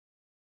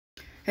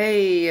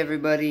Hey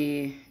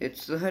everybody,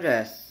 it's the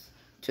Hoodeth.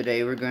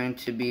 Today we're going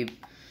to be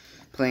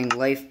playing the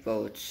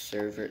LifeBoat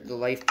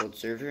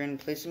server, and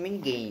play some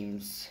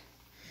mini-games.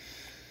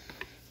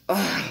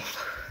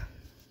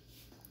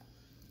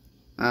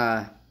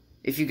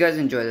 If you guys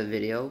enjoy the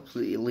video,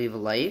 please leave a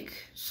like,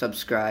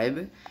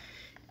 subscribe,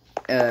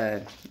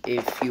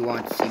 if you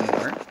want to see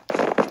more.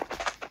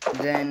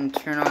 Then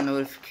turn on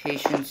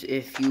notifications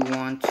if you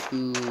want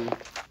to,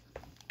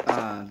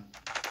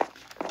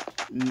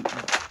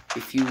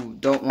 if you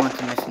don't want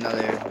to miss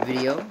another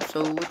video.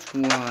 So which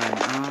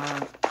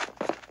one?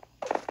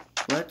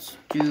 Let's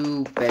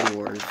do Bed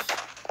Wars.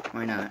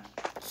 Why not?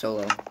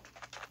 Solo.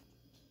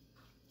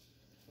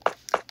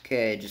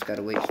 Okay, just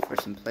gotta wait for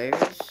some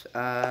players.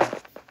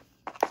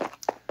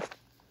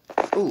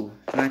 Ooh,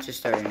 match is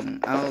starting.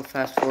 I'll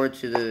fast forward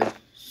to the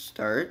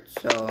start,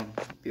 so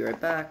be right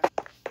back.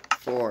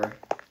 4,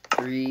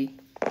 3,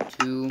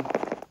 2,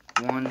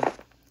 1.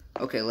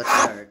 Okay, let's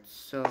start.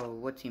 So,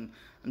 what team?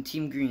 I'm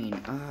Team Green.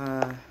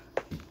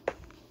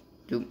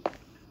 So,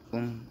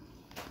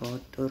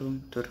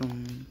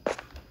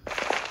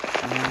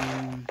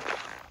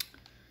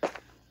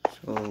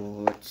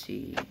 let's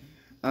see.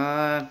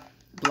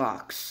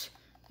 Blocks.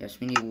 Yes,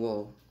 we need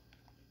wool.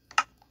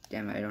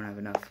 Damn it, I don't have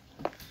enough.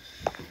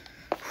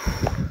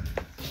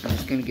 I'm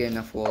just gonna get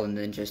enough wool and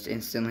then just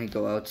instantly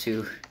go out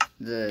to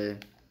the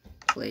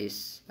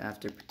place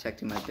after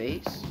protecting my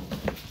base.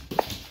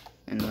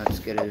 And let's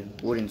get a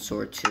wooden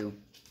sword too.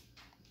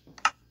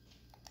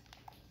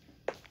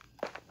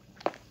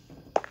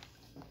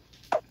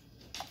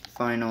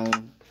 Final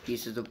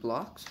pieces of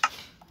blocks.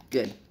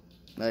 Good.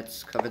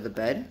 Let's cover the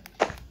bed.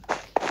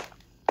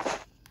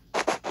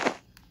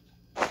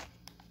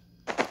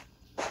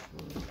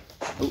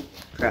 Oh,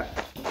 crap.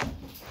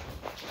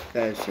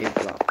 Gotta save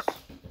blocks.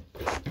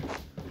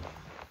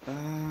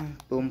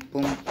 Boom,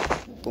 boom,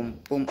 boom,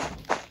 boom,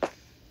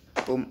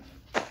 boom,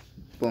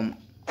 boom,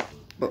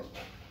 boom.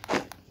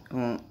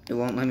 It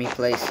won't let me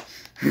place.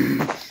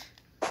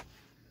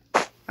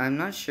 I'm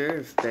not sure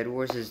if Bed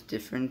Wars is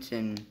different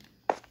in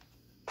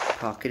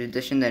Pocket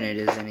Edition than it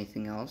is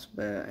anything else,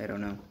 but I don't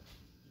know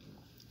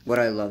what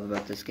I love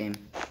about this game.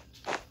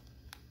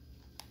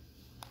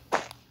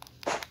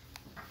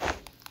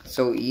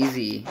 So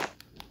easy.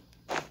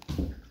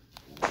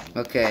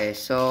 Okay,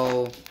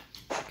 so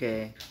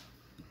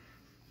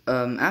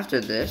after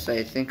this,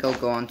 I think I'll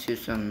go on to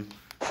some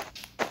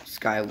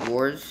Sky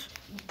Wars,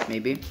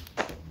 maybe.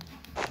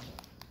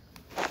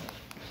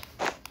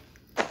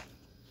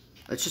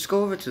 Let's just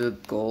go over to the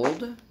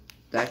gold.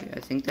 I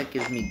think that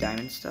gives me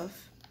diamond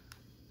stuff.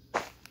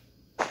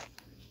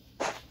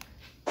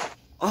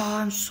 Oh,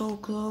 I'm so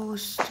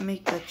close to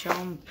make that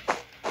jump.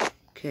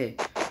 Okay,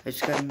 I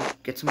just gotta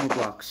get some more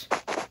blocks.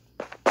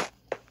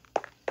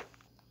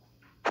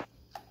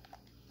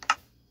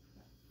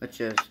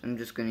 I'm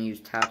just gonna use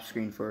tap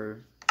screen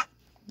for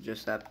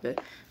just that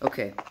bit.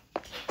 Okay.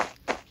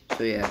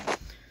 So yeah.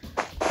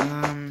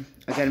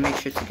 I gotta make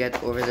sure to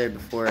get over there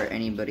before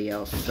anybody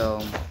else. So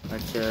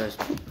let's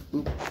just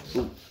oop,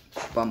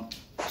 bump.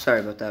 Sorry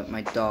about that,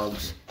 my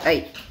dogs.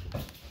 Hey!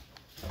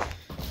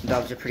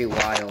 Dogs are pretty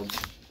wild.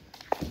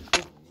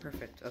 Ooh,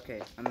 perfect.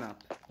 Okay, I'm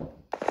up.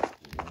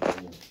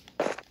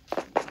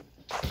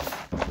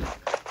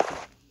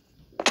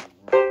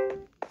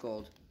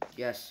 Gold.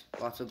 Yes,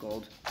 lots of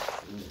gold.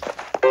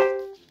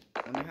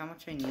 Wonder how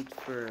much I need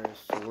for a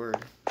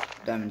sword.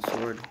 Diamond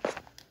sword.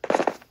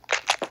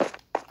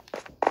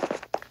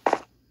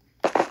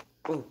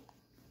 Oh.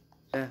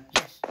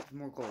 Yes,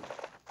 more gold.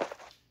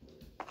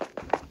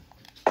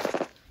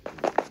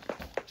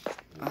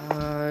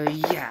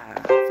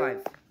 Yeah,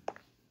 5.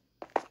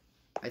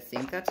 I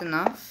think that's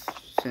enough,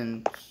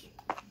 since,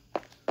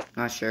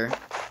 not sure.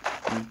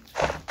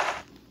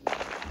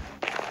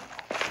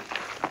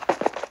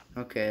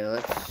 Okay,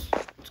 let's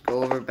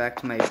go over back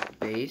to my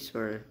base,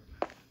 or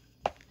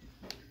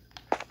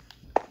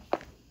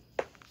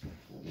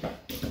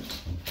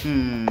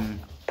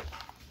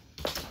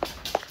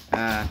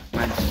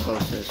mine's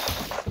closest.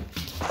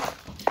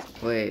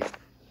 Wait,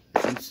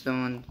 isn't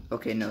someone?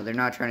 Okay, no, they're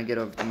not trying to get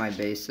over to my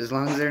base. As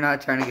long as they're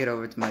not trying to get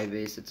over to my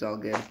base, it's all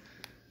good.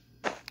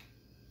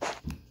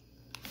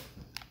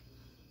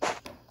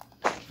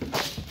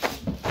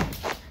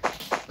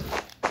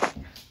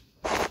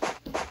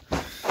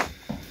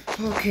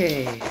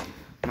 Okay,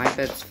 my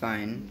bed's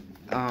fine.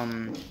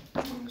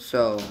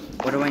 So,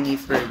 what do I need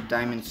for a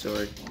diamond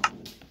sword?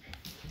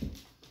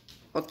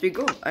 Oh, 3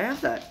 gold. I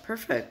have that.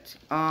 Perfect.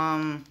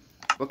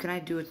 What can I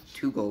do with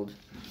 2 gold?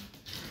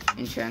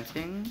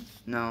 Enchanting?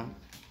 No,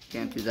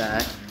 can't do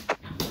that.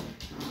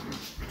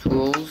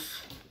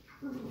 Tools.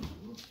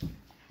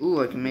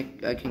 Ooh, I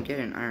can get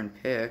an iron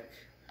pick.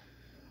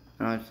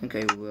 I don't think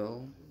I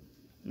will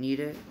need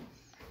it.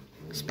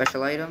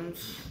 Special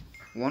items.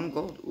 1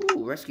 gold.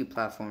 Ooh, rescue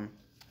platform.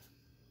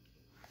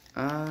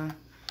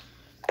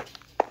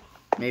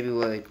 Maybe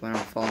like when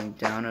I'm falling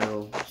down,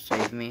 it'll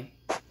save me.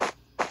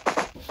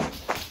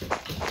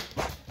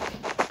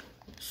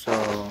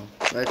 So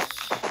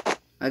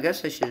I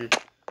guess I should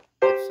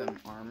get some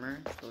armor. armor.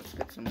 So let's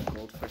get some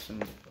gold for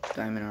some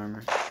diamond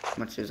armor. As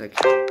much as I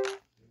can.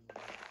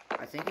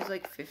 I think it's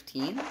like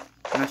 15.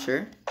 I'm not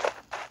sure.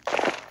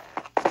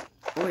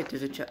 Oh wait,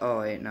 there's a chest. Oh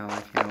wait, no,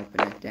 I can't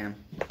open it. Damn.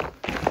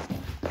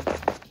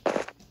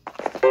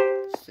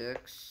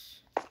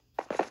 6.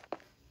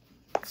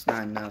 It's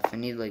not enough. I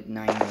need like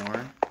 9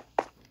 more.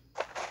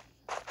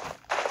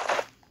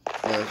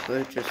 Yeah,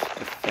 let's just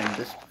defend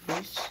this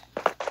place.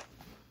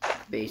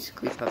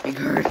 Basically, puppy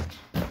guard.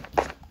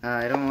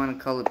 I don't want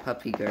to call it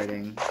puppy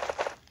guarding.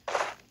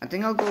 I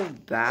think I'll go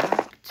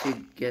back to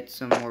get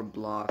some more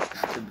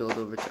blocks to build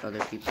over to other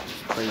people's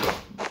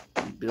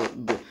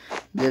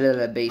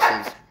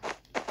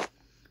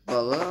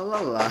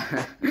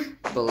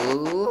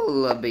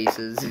bases.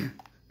 Bases.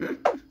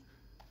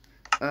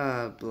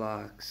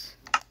 Blocks.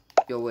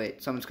 Yo,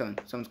 wait, someone's coming.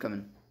 Someone's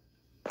coming.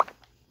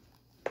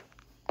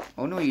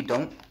 Oh no, you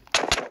don't.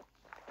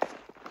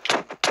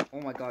 Oh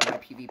my god, my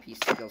PvP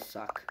skills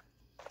suck.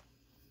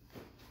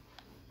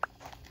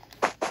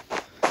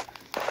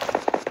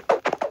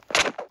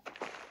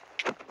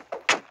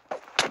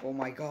 Oh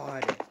my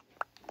god.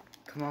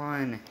 Come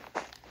on.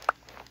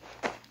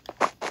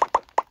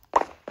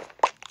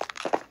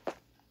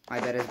 My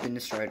bed has been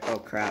destroyed. Oh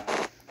crap.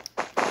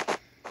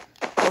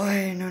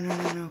 Oh,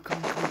 no.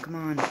 Come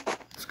on.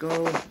 Let's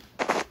go.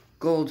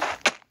 Gold.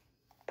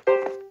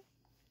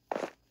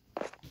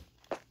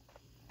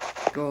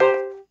 Gold.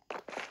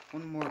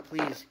 One more,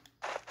 please.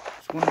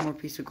 Just one more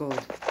piece of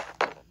gold.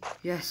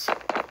 Yes.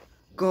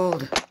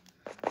 Gold.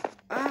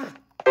 Ah!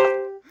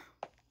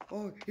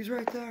 Oh, he's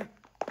right there.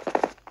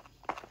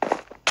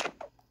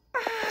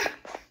 Ah!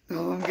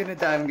 No, I'm gonna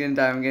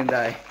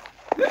die.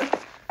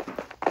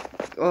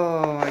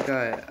 Oh my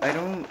god. I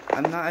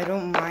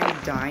don't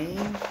mind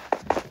dying,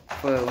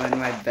 but when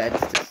my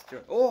bed's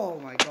destroyed. Oh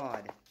my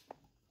god.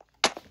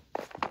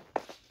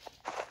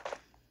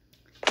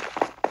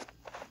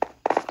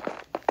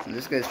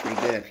 This guy's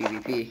pretty good at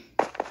PvP.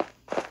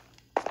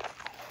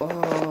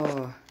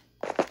 Oh.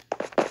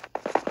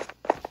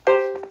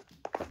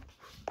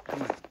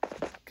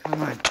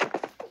 Come on.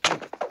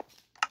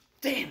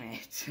 Damn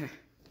it.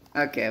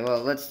 Okay,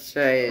 well, let's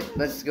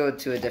go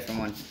to a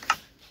different one.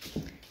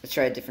 Let's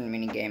try a different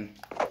mini game.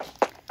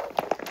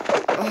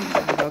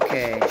 Oh,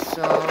 okay,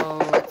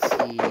 so let's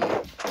see.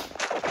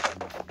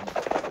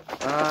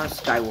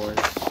 Sky Wars.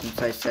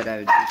 Since I said I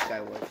would do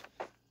Sky Wars.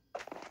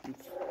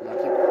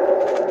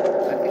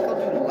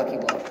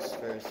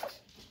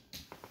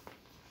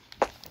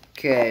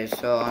 Okay,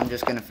 so I'm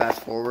just gonna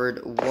fast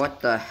forward. What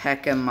the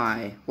heck am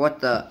I? What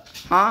the?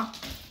 Huh?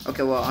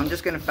 Okay, well, I'm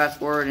just gonna fast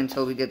forward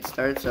until we get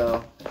started,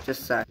 so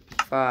just a sec.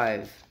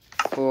 5,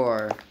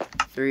 4,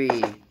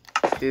 3,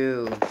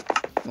 2,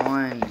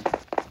 1.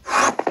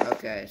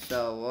 Okay,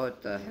 so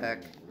what the heck?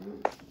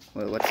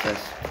 Wait, what's this?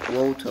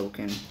 Whoa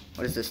token.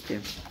 What does this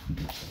do?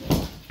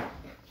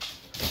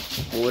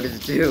 What does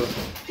it do?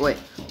 Wait,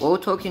 whoa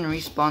token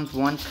respawns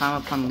one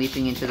time upon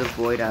leaping into the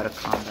void out of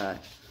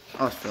combat.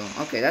 Oh, so,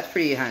 okay, that's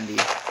pretty handy.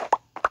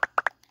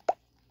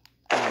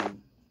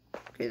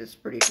 Okay, that's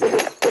pretty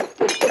good.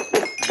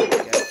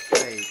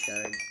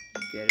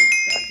 Gotta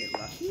get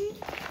lucky.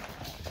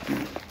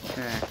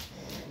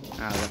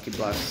 Lucky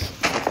blocks.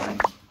 Fine.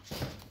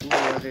 Ooh,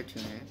 leather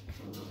tunic.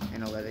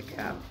 And a leather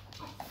cap.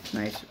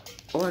 Nice.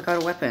 Oh, I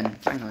got a weapon,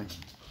 finally.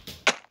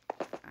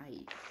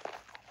 Aye.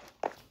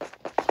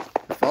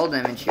 The fall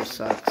damage here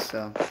sucks,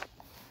 so.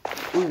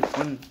 Ooh,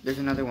 there's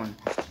another one.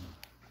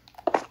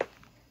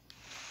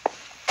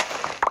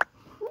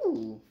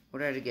 What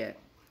did I get?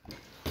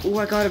 Oh,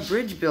 I got a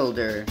bridge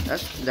builder.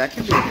 That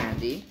can be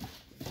handy.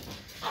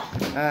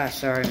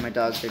 Sorry, my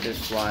dogs are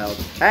just wild.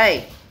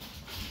 Hey!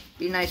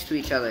 Be nice to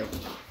each other.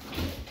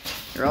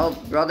 You're all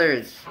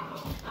brothers.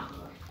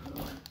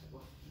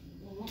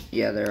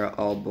 Yeah, they're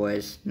all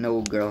boys.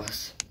 No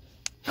girls.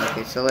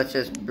 Okay, so let's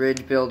just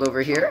bridge build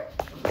over here.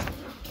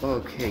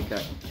 Okay,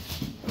 good.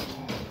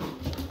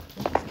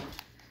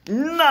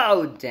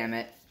 No, damn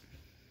it.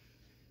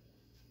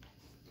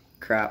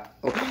 Crap.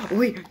 Oh,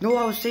 wait, no,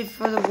 I was saved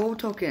for the woe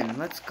token.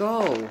 Let's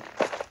go.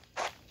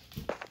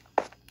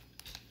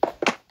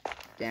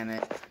 Damn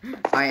it.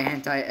 I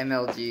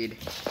anti-MLG'd.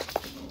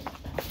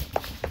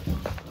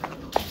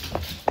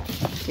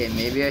 Okay,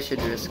 maybe I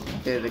should risk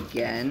it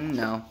again.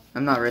 No,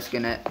 I'm not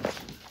risking it.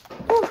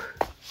 Whew.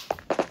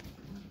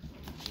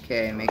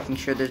 Okay, making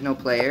sure there's no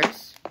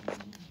players.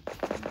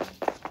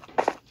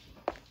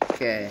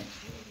 Okay,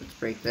 let's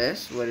break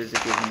this. What does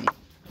it give me?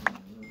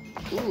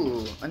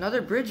 Ooh,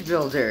 another bridge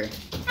builder.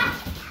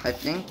 I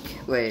think,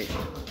 wait,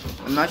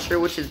 I'm not sure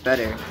which is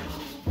better.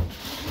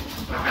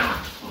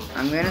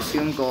 I'm gonna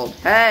assume gold.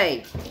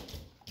 Hey!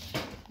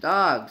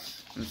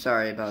 Dogs! I'm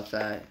sorry about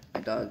that.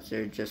 My dogs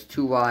are just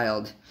too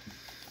wild.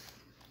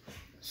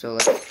 So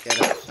let's get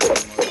up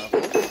some more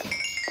levels.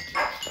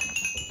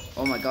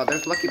 Oh my god,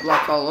 there's lucky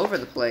blocks all over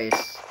the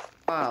place.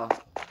 Wow.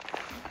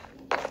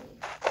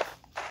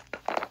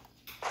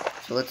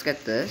 So let's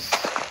get this.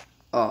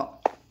 Oh,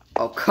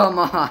 come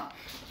on.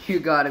 You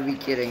gotta be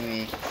kidding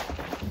me.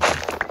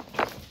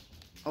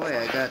 Oh wait,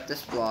 I got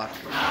this block.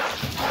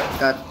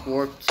 Got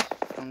warped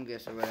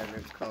fungus or whatever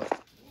it's called.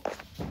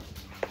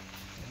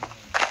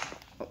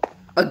 Oh,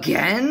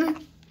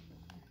 again?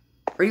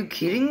 Are you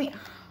kidding me?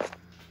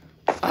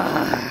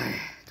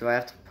 Do I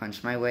have to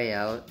punch my way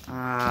out?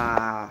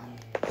 I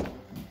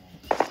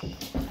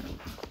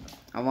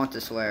want to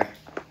swear.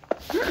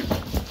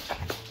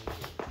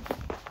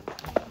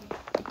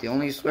 The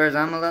only swears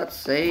I'm allowed to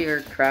say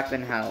are crap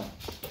and hell.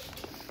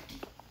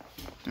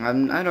 I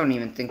don't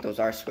even think those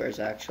are swears,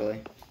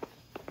 actually.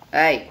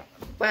 Hey,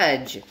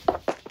 Wedge!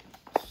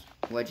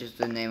 Wedge is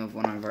the name of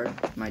one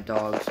of my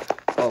dogs.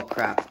 Oh,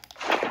 crap.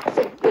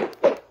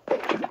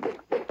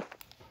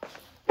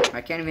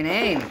 I can't even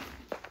aim!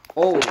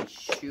 Holy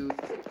shoot.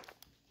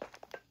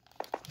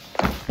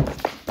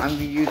 I'm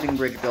using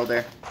Bridge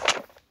Builder.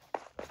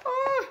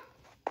 Ah.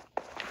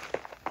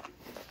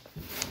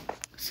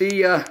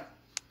 See ya.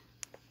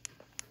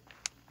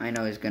 I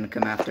know he's gonna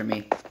come after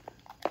me.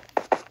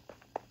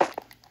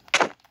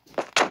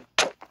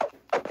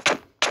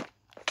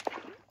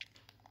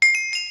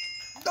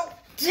 No,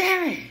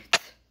 damn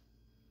it!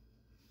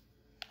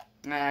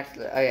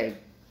 Okay,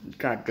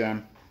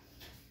 goddamn.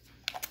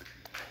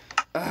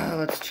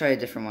 Let's try a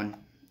different one.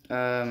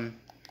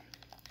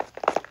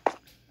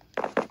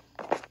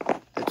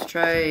 Let's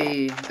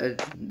try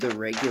the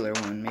regular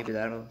one. Maybe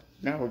that'll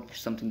be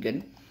something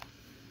good.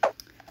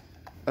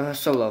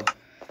 Solo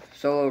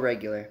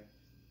regular.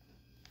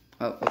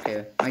 Oh,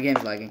 okay. My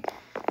game's lagging.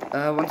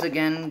 Once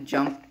again,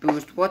 jump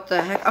boost. What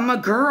the heck? I'm a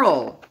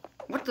girl!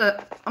 What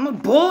the? I'm a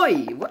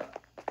boy! What?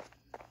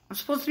 I'm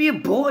supposed to be a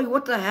boy.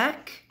 What the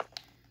heck?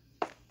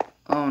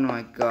 Oh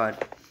my god.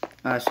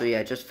 So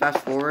yeah, just fast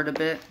forward a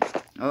bit.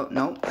 Oh,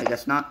 no, I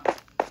guess not.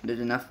 There's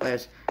enough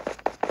players.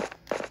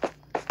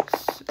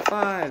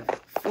 5,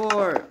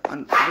 4,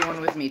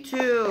 everyone with me.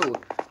 2,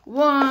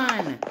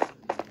 1.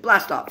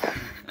 Blast off.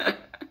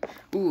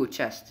 Ooh,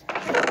 chest.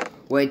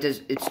 Wait,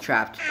 it's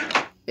trapped.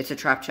 It's a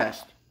trap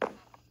chest.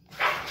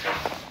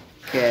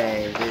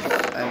 Okay,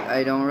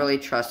 I don't really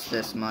trust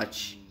this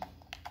much.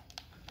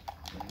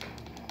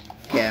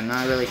 Okay, I'm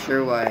not really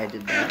sure why I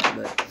did that,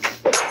 but...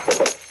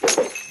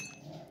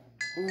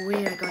 Ooh,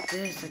 wait, I got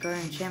this. I got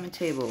an enchantment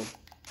table.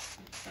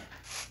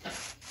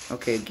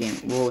 Okay, game.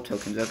 Wool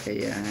tokens.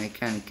 Okay, yeah, I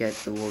kind of get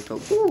the wool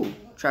token. Ooh,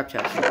 trap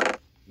chest.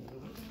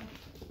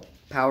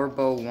 Power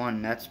bow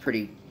 1.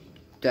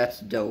 That's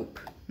dope.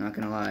 Not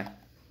gonna lie.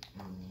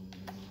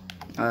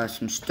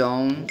 Some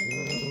stone.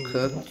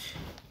 Cooked.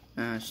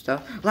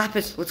 Stuff.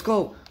 Lapis, let's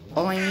go.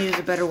 All I need is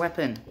a better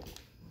weapon.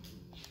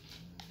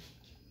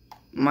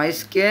 My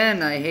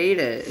skin, I hate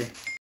it.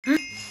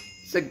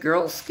 It's a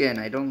girl skin.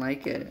 I don't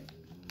like it.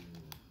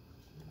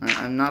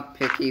 I'm not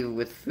picky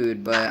with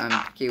food, but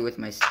I'm picky with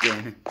my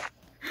skin.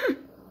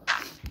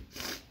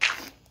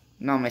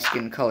 Not my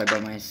skin color,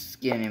 but my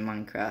skin in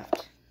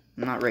Minecraft.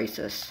 I'm not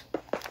racist.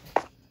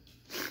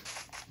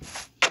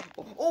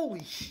 Oh,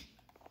 holy sh...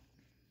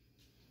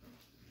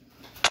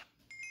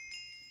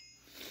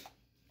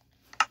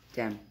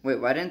 Damn. Wait,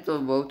 why didn't the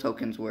woe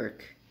tokens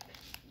work?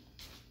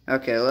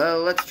 Okay, well,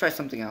 let's try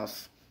something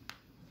else.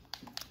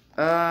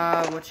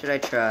 What should I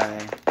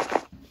try?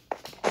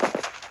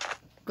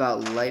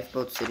 Got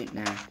LifeBoat City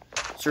now.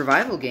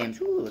 Survival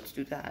games. Ooh, let's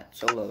do that.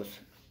 Solos.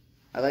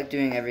 I like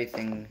doing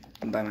everything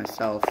by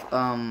myself.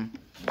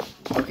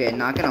 Okay,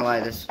 not gonna lie,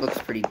 this looks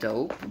pretty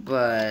dope,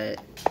 but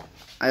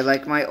I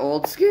like my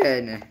old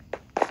skin.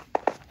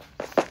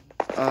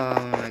 Oh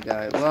my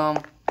god.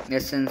 Well, yeah,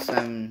 since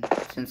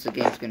the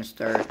game's gonna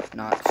start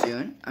not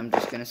soon, I'm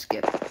just gonna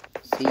skip.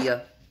 See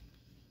ya.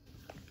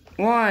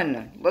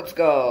 1. Let's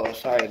go.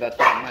 Sorry about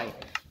that. My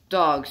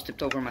dog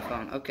stepped over my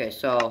phone. Okay,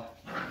 so.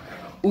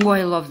 Ooh,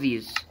 I love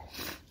these.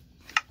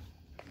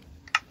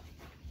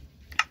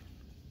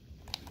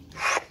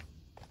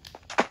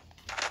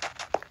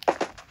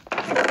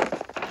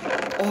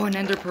 Oh, an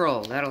ender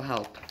pearl. That'll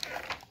help.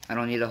 I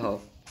don't need a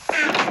hoe.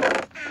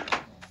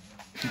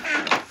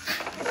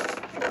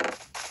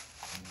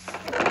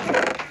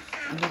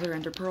 Another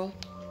ender pearl.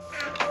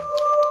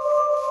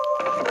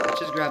 Let's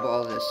just grab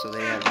all this so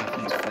they have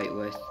nothing to fight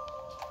with.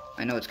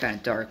 I know it's kind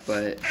of dark,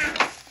 but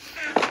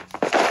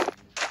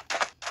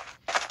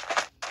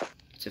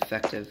it's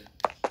effective.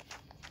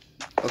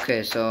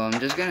 Okay, so I'm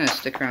just gonna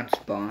stick around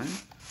spawn.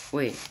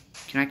 Wait,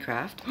 can I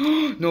craft?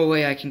 No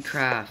way I can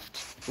craft.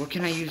 What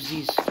can I use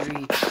these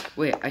 3?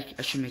 Wait,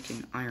 I should make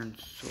an iron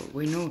sword.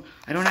 Wait, no,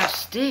 I don't have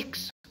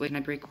sticks. Wait, can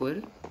I break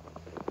wood?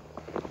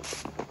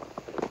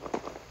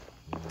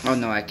 Oh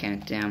no, I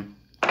can't, damn.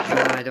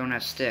 I don't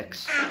have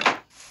sticks.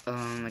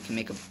 I can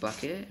make a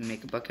bucket and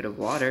make a bucket of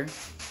water.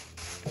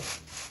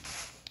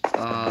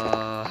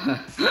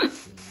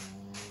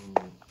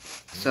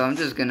 So I'm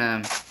just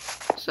gonna,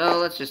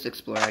 let's just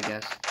explore, I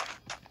guess.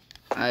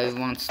 I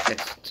want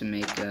sticks to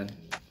make a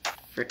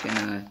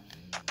frickin'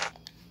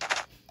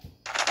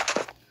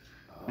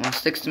 I want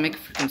sticks to make a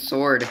frickin'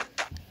 sword.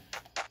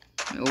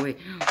 Oh wait,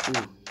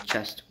 ooh,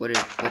 chest. What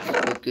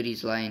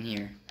goodies lie in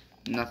here?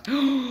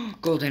 Nothing.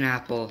 Golden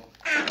apple.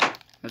 I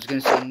was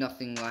gonna say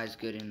nothing lies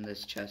good in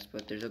this chest,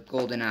 but there's a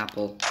golden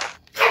apple.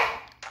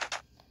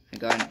 I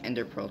got an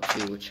ender pearl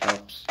too, which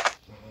helps.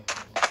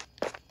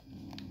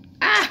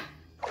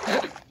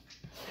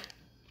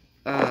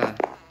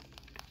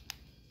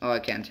 Oh, I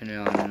can't turn it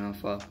on and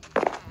off. Well.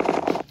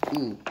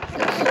 Ooh,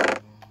 yes.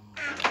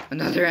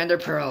 Another ender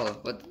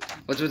pearl.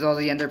 What's with all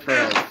the ender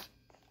pearls?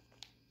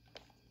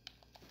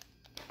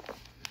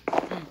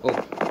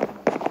 Oh.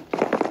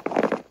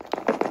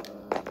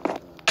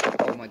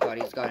 Oh my god,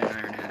 he's got an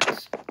iron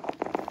axe.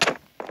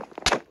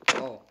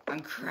 Oh,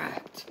 I'm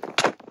cracked.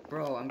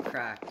 Bro, I'm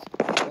cracked.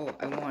 Oh,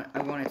 I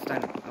want its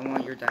diamond. I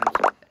want your diamond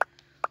sword.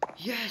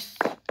 Yes!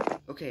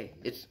 Okay,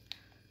 it's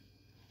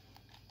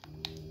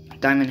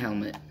diamond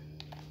helmet.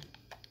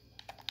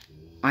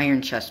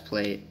 Iron chest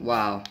plate.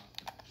 Wow.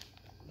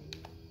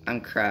 I'm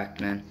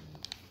cracked, man.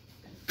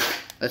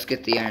 Let's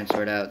get the iron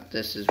sword out.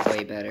 This is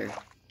way better.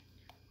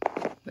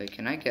 Wait,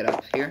 can I get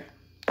up here?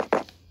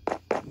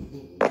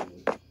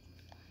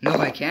 No,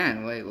 I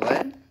can. Wait,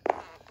 what?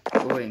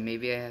 Oh, wait,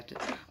 maybe I have to...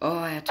 Oh,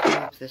 I have to go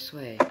up this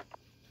way.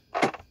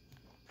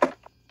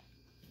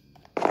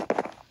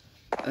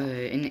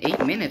 In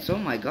 8 minutes, oh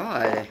my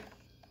god.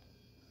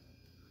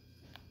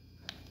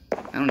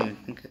 I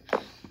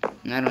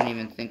don't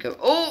even think of...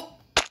 Oh!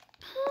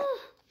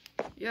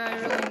 Yeah, I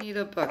really need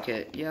a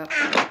bucket. Yep.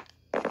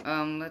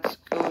 Let's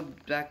go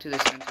back to the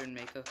center and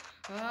make a...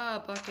 Ah, a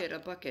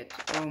bucket.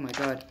 Oh my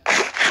god.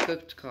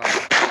 Cooked car.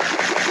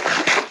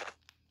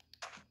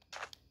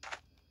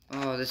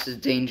 Oh, this is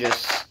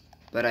dangerous.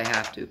 But I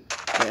have to.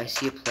 Wait, I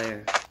see a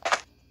player.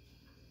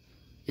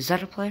 Is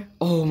that a player?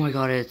 Oh my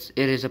god, it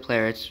is a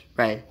player. It's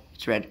red.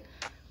 It's red.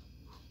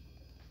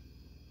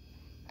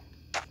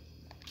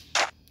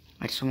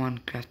 I just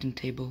want crafting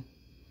table.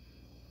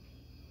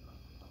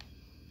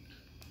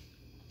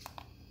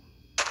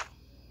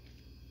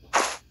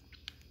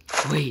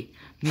 Wait,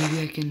 maybe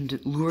I can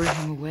lure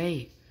him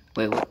away.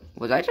 Wait, what?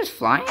 Was I just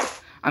flying?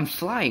 I'm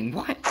flying.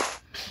 What?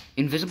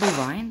 Invisible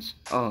vines?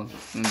 Oh,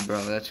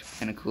 bro, that's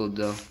kind of cool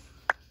though.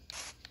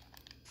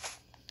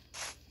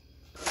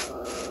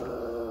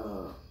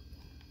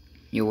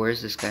 Yo, where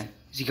is this guy?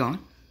 Is he gone?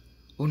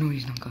 Oh no,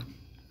 he's not gone.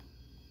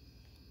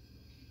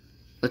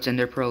 Let's end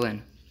their pearl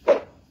in.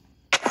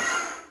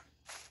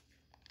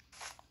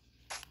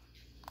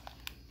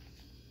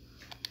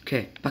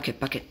 Okay, bucket.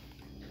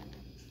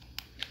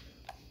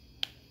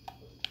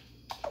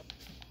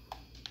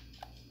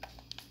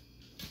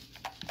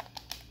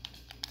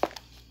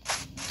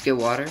 Let's get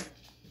water.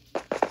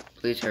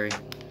 Please hurry.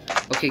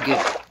 Okay,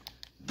 good.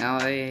 Now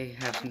I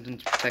have something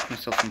to protect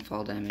myself from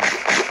fall damage.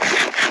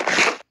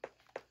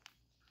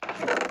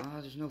 Oh,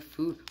 there's no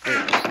food.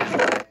 Wait, just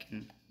have it back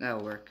in.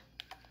 That'll work.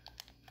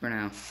 For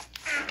now.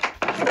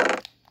 Yeah,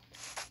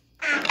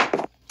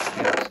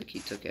 looks like he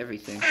took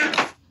everything.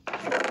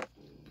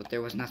 But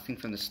there was nothing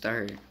from the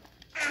start.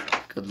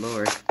 Good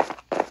lord.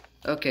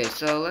 Okay,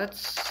 so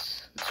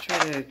let's try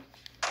to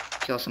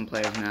kill some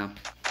players now.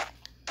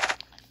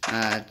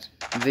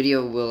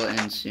 Video will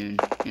end soon,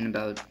 in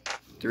about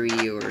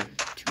 3 or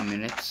 2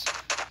 minutes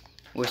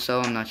or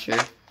so, I'm not sure.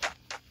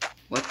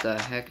 What the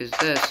heck is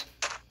this?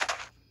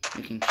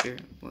 Making sure,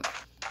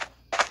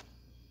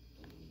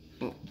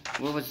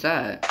 what was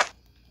that?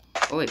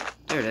 Oh wait,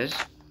 there it is.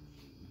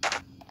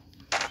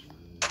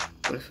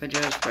 What if I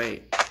just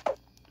write?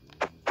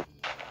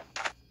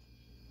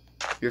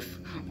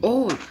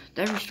 Oh,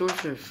 that restores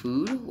their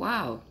food?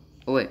 Wow.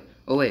 Oh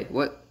wait,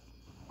 what?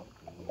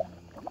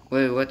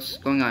 Wait, what's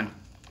going on?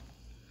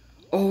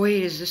 Oh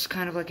wait, is this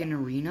kind of like an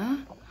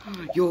arena?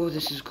 Yo,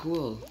 this is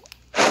cool.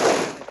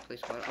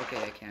 Place water. Okay,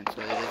 I can't,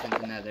 so it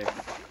isn't the nether.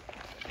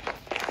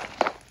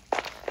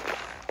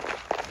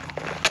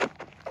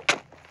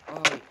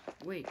 Oh,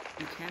 wait,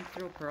 you can't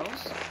throw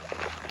pearls?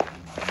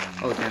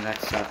 Oh damn,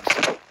 that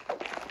sucks.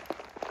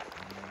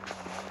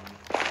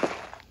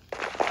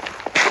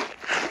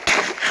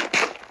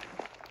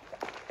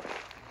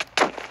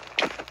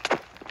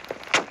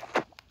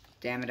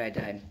 Damn it, I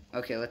died.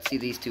 Okay, let's see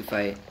these two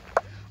fight.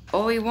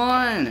 Oh, he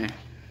won!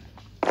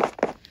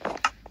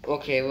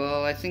 Okay,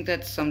 well, I think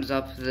that sums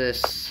up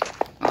this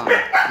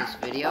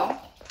video.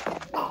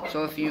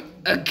 So if you,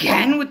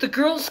 again with the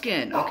girl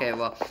skin! Okay,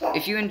 well,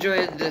 if you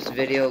enjoyed this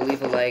video,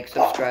 leave a like,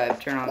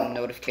 subscribe, turn on the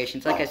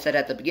notifications. Like I said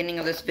at the beginning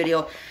of this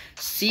video,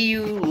 see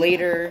you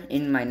later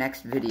in my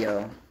next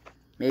video.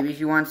 Maybe if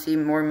you want to see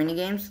more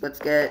minigames, let's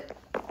get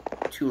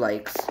 2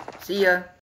 likes. See ya!